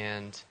while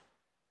and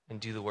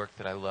do the work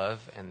that I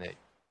love and that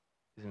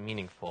is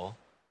meaningful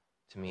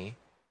to me.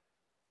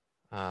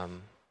 I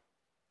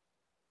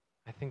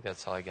think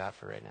that's all I got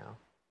for right now.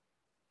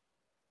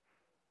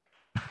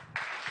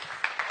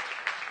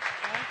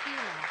 Thank you.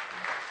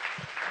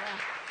 Yeah.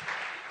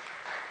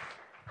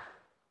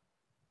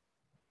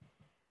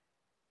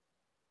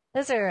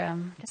 Those are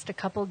just a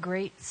couple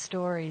great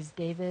stories,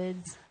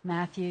 David's,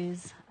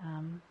 Matthew's.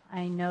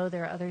 I know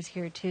there are others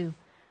here too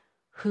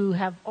who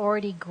have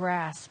already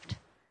grasped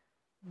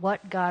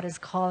what God is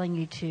calling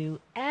you to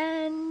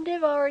and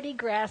have already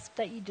grasped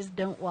that you just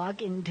don't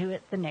walk into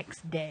it the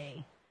next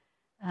day.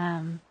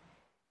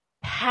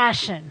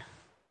 Passion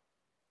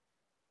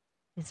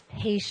is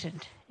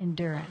patient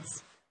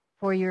endurance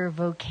for your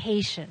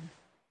vocation,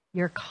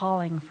 your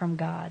calling from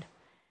God.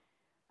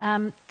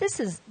 This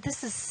is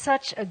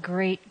such a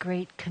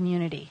great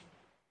community,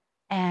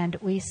 and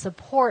we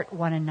support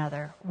one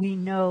another. We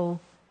know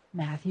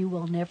Matthew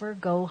will never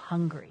go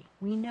hungry.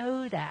 We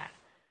know that.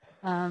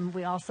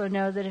 We also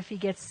know that if he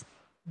gets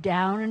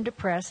down and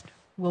depressed,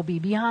 we'll be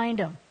behind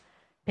him,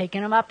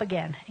 picking him up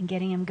again and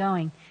getting him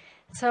going.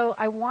 So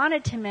I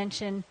wanted to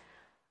mention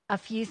a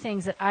few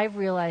things that I've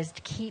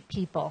realized keep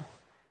people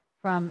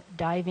from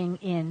diving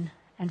in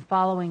and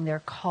following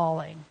their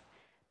calling.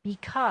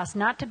 Because,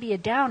 not to be a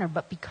downer,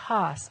 but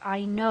because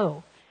I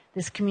know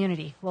this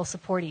community will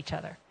support each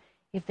other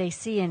if they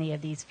see any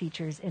of these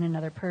features in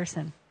another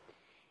person.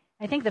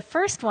 I think the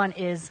first one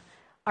is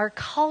our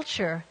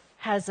culture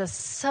has us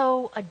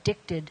so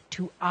addicted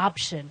to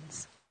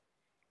options.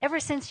 Ever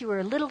since you were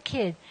a little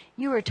kid,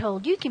 you were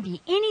told you can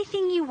be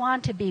anything you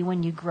want to be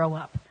when you grow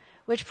up,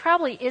 which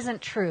probably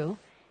isn't true.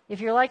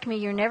 If you're like me,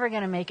 you're never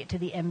going to make it to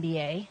the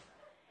MBA.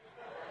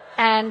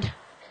 And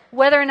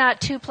whether or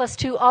not 2 +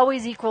 2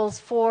 always equals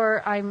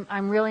 4,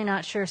 I'm really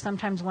not sure.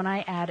 Sometimes when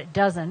I add, it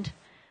doesn't.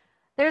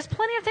 There's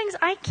plenty of things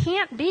I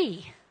can't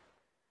be.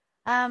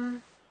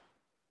 And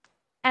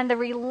the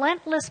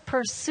relentless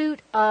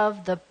pursuit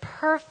of the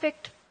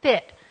perfect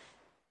fit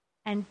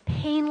and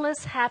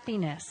painless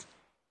happiness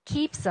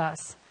keeps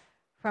us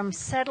from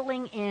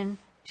settling in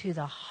to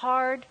the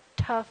hard,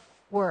 tough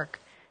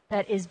work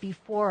that is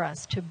before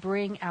us to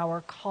bring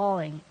our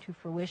calling to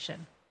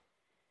fruition.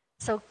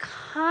 So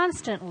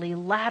constantly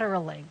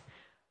lateraling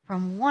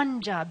from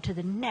one job to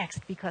the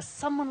next because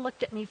someone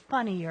looked at me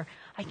funny, or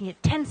I can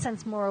get 10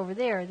 cents more over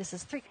there, this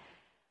is 3.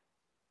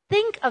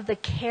 Think of the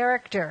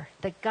character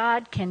that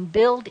God can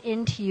build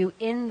into you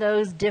in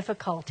those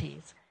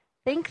difficulties.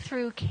 Think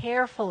through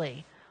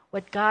carefully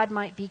what God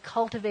might be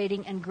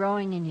cultivating and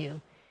growing in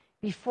you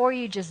before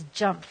you just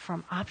jump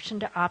from option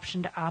to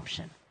option to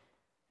option.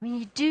 I mean,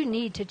 you do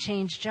need to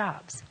change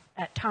jobs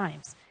at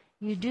times.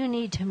 You do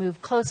need to move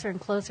closer and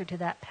closer to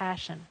that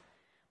passion.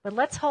 But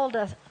let's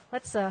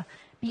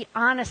be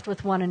honest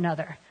with one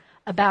another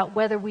about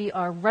whether we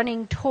are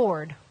running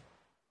toward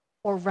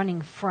or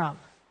running from.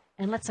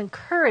 And let's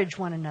encourage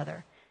one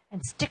another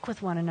and stick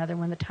with one another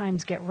when the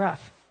times get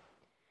rough.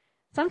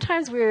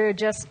 Sometimes we're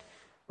just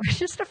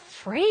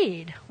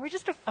afraid. We're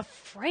just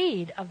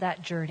afraid of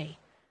that journey,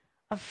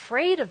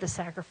 afraid of the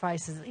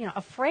sacrifices,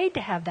 afraid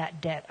to have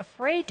that debt,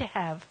 afraid to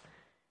have,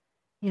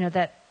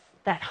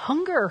 that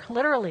hunger,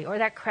 literally, or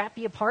that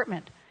crappy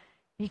apartment,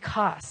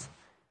 because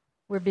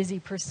we're busy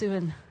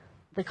pursuing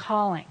the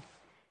calling.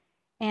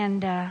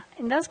 And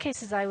in those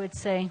cases, I would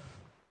say,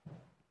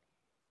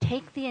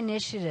 take the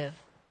initiative.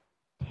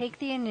 Take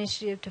the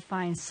initiative to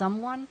find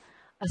someone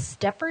a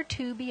step or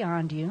two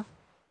beyond you,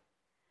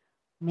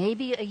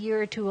 maybe a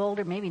year or two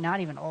older, maybe not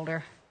even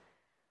older.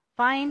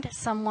 Find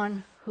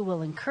someone who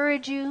will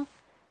encourage you,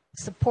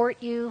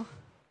 support you.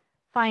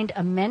 Find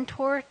a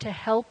mentor to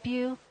help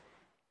you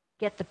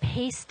get the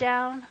pace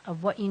down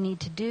of what you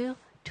need to do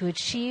to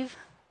achieve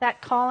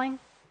that calling.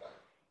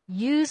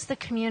 Use the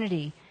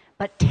community,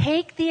 but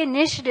take the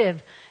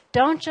initiative.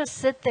 Don't just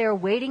sit there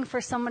waiting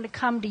for someone to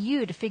come to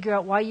you to figure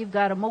out why you've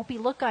got a mopey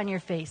look on your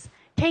face.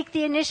 Take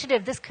the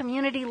initiative. This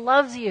community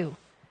loves you.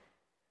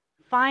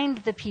 Find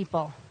the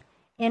people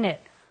in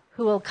it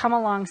who will come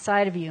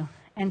alongside of you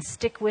and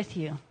stick with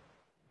you.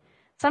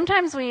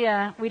 Sometimes we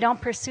don't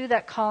pursue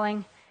that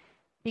calling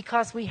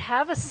because we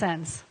have a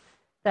sense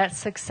that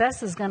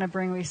success is going to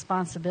bring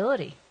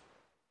responsibility.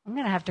 I'm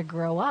going to have to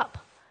grow up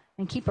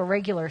and keep a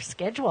regular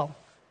schedule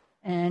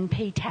and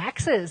pay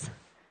taxes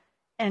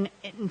and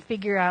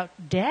figure out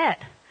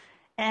debt.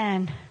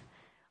 And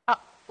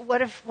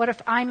what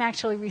if I'm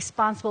actually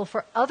responsible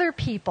for other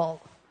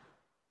people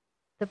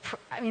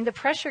the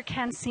pressure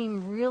can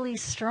seem really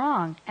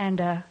strong,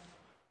 and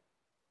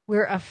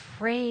we're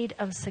afraid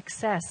of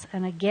success.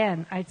 And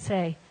again, I'd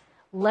say,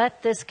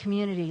 let this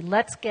community,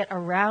 let's get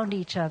around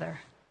each other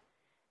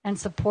and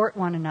support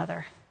one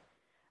another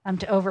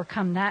to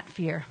overcome that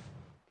fear.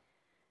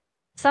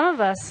 Some of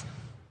us,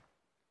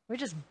 we're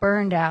just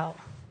burned out.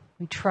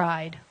 We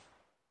tried.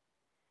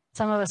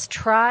 Some of us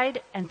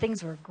tried and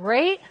things were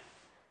great,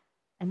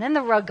 and then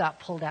the rug got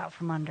pulled out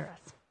from under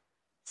us.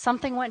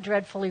 Something went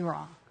dreadfully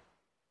wrong.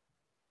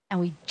 And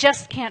we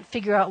just can't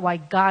figure out why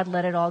God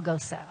let it all go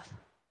south.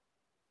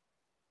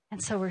 And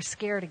so we're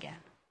scared again.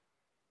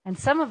 And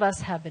some of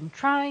us have been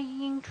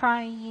trying,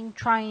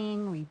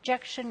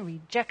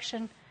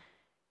 rejection,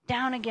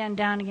 down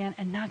again,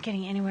 and not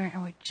getting anywhere,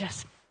 and we're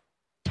just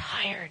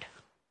tired.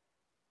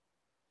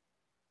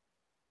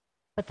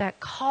 But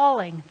that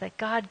calling that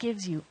God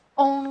gives you,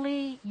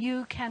 only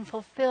you can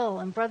fulfill.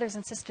 And brothers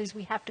and sisters,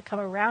 we have to come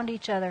around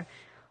each other,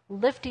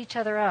 lift each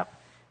other up,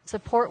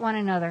 support one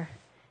another,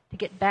 to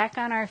get back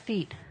on our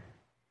feet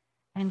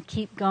and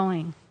keep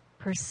going.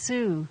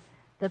 Pursue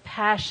the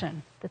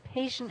passion, the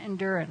patient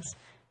endurance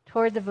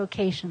toward the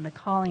vocation, the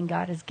calling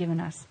God has given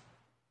us.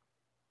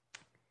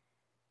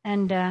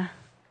 And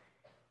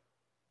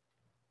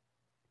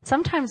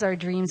sometimes our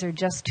dreams are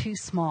just too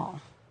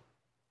small.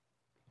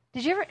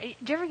 Did you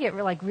ever get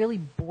really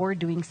bored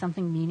doing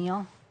something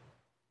menial?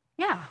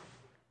 Yeah.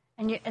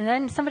 And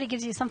then somebody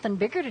gives you something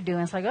bigger to do,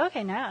 and it's like,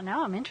 okay, now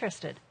I'm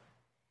interested.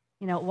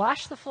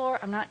 Wash the floor,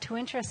 I'm not too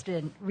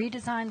interested.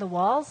 Redesign the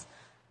walls,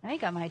 now you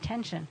got my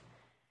attention.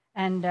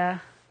 And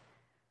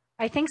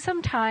I think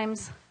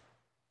sometimes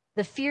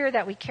the fear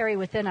that we carry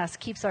within us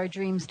keeps our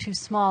dreams too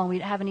small,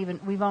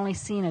 and we've only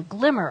seen a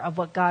glimmer of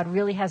what God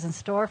really has in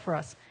store for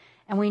us.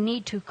 And we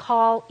need to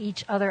call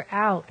each other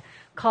out,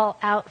 call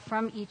out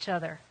from each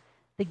other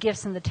the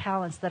gifts and the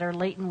talents that are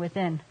latent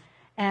within.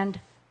 And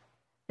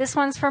this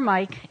one's for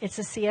Mike. It's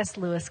a C.S.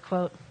 Lewis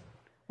quote.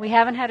 We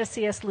haven't had a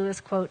C.S.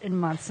 Lewis quote in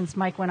months since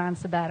Mike went on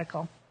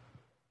sabbatical.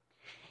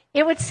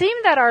 It would seem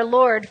that our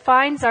Lord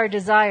finds our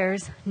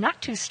desires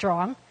not too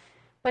strong,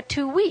 but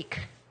too weak.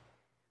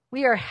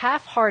 We are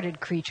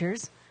half-hearted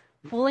creatures,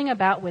 fooling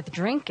about with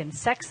drink and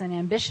sex and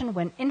ambition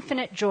when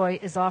infinite joy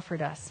is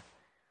offered us.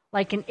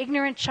 Like an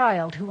ignorant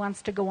child who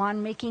wants to go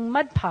on making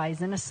mud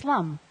pies in a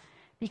slum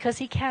because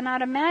he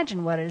cannot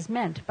imagine what is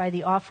meant by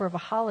the offer of a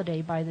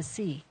holiday by the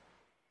sea.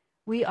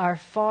 We are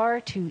far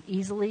too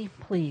easily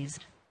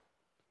pleased.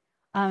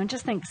 And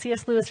just think,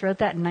 C.S. Lewis wrote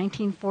that in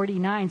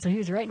 1949, so he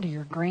was writing to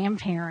your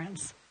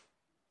grandparents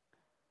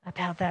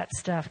about that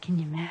stuff. Can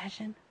you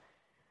imagine?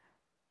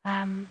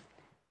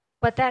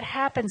 But that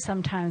happens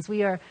sometimes.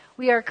 We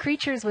are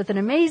creatures with an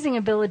amazing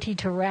ability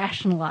to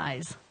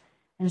rationalize,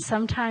 and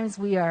sometimes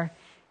we are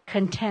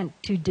content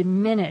to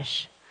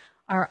diminish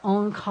our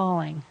own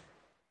calling,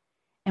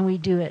 and we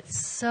do it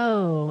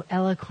so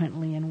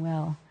eloquently and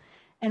well.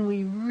 And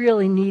we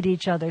really need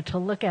each other to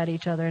look at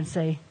each other and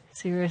say,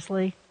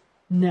 seriously?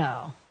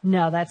 No,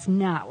 that's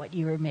not what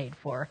you were made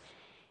for.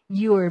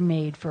 You were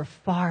made for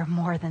far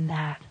more than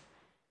that.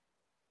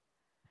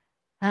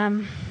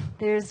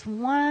 There's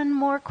one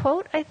more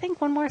quote, I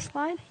think, one more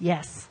slide.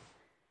 Yes,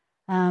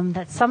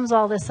 that sums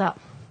all this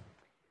up.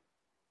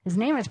 His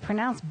name is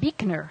pronounced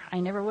Buechner. I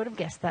never would have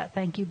guessed that.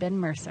 Thank you, Ben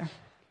Mercer.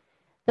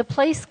 The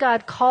place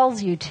God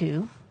calls you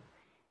to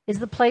is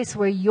the place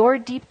where your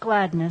deep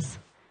gladness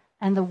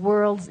and the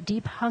world's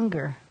deep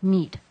hunger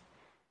meet.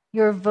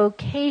 Your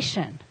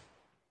vocation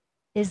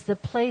is the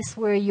place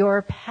where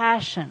your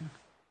passion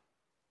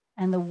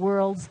and the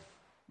world's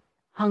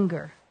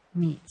hunger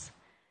meets.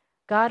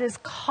 God has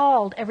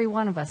called every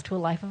one of us to a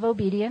life of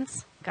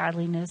obedience,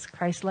 godliness,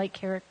 Christ-like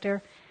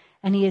character,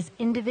 and He has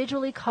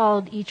individually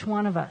called each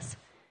one of us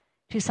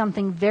to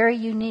something very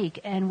unique.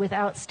 And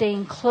without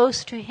staying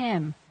close to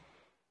Him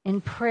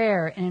in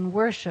prayer and in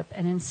worship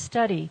and in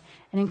study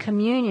and in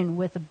communion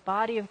with the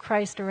body of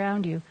Christ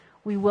around you,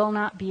 we will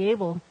not be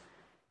able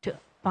to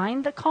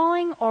find the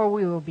calling, or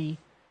we will be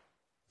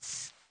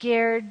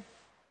scared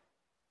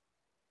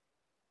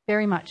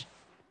very much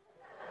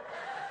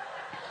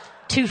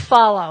to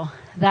follow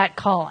that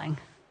calling.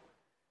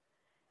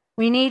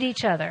 We need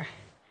each other,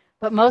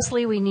 but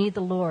mostly we need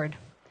the Lord.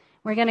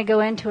 We're going to go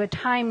into a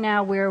time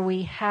now where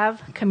we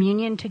have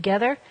communion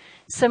together,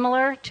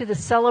 similar to the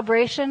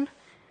celebration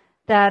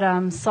that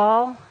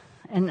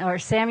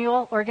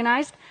Samuel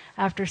organized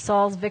after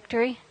Saul's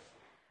victory.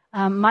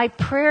 My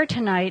prayer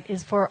tonight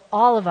is for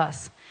all of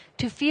us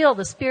to feel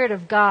the Spirit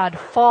of God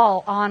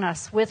fall on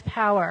us with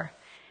power,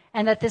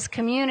 and that this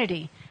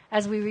community,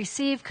 as we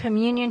receive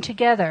communion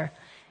together,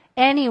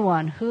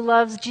 anyone who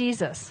loves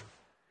Jesus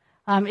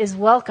is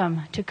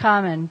welcome to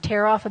come and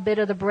tear off a bit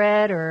of the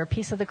bread or a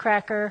piece of the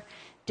cracker,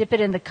 dip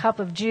it in the cup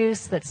of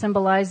juice that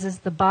symbolizes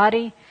the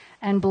body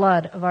and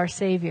blood of our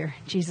Savior,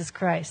 Jesus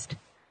Christ.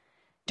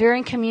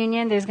 During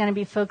communion, there's going to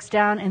be folks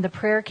down in the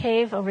prayer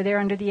cave over there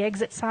under the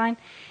exit sign.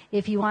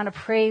 If you want to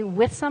pray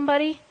with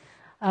somebody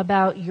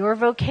about your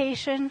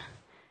vocation,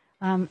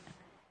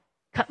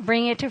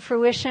 bring it to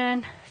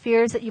fruition,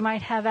 fears that you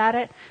might have at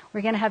it.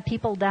 We're going to have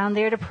people down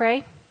there to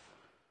pray.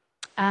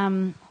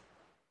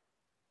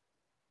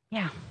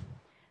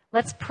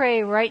 Let's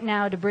pray right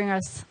now to bring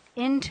us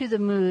into the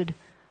mood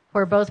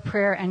for both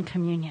prayer and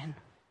communion.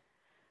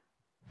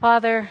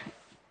 Father,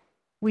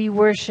 we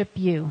worship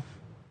you,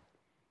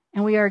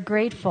 and we are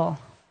grateful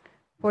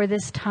for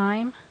this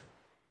time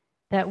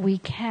that we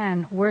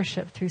can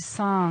worship through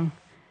song,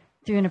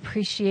 through an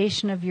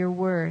appreciation of your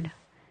word,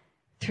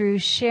 through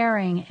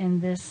sharing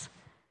in this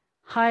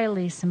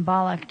highly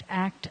symbolic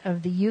act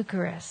of the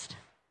Eucharist,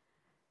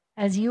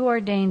 as you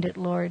ordained it,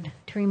 Lord,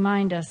 to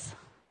remind us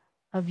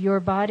of your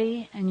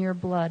body and your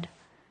blood,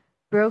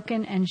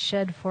 broken and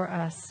shed for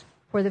us,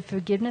 for the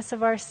forgiveness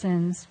of our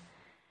sins,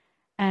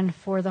 and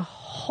for the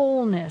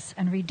wholeness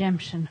and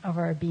redemption of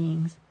our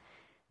beings.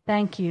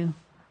 Thank you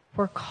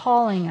for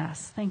calling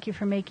us. Thank you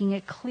for making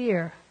it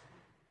clear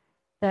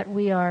that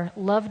we are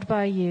loved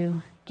by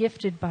you,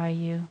 gifted by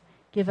you.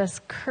 Give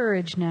us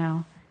courage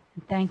now.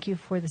 And thank you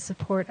for the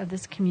support of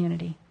this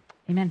community.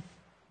 Amen.